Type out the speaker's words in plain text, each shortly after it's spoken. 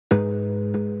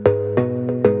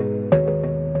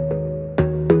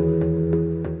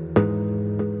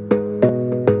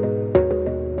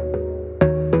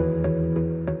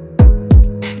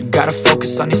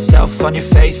focus on yourself, on your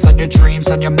faith, on your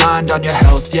dreams, on your mind, on your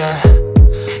health, yeah.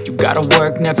 You gotta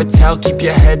work, never tell, keep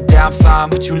your head down,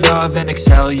 find what you love and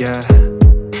excel, yeah.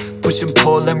 Push and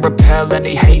pull and repel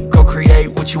any hate, go create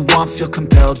what you want, feel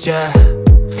compelled, yeah.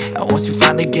 And once you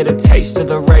finally get a taste of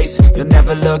the race, you'll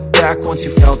never look back once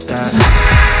you felt that.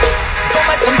 Don't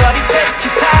let somebody take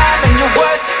your time and your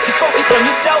worth, just focus on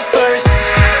yourself first.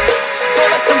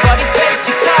 Don't let somebody take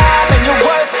your time and your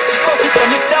worth, just focus on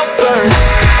yourself first.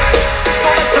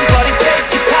 Don't let somebody take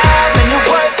your time and your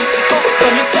worth, just focus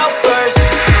on yourself first.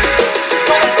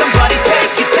 Don't let somebody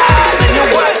take your time and your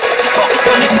worth, just focus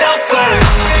on yourself first.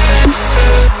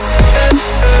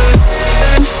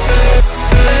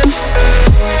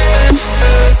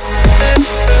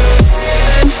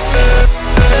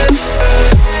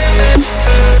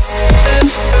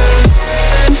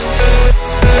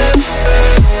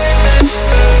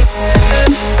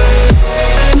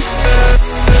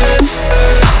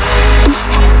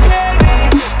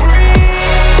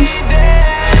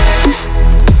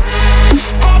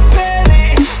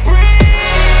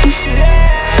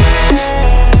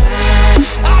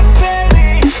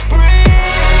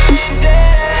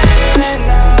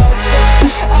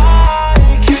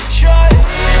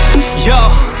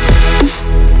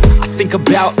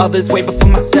 About others way before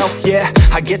myself, yeah.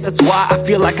 I guess that's why I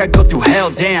feel like I go through hell,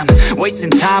 damn. Wasting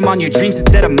time on your dreams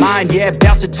instead of mine, yeah.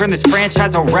 About to turn this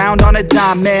franchise around on a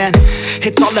dime, man.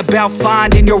 It's all about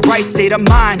finding your right state of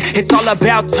mind. It's all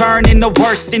about turning the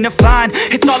worst into fine.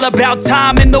 It's all about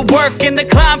time and the work and the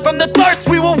climb. From the thirst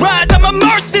we will rise, I'm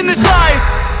immersed in this life.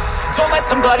 Don't let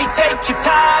somebody take your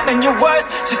time and your worth,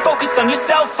 just focus on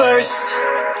yourself first.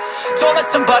 Don't let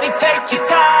somebody take your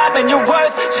time and your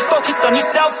worth, just focus on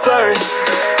yourself first.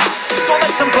 Don't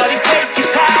let somebody take your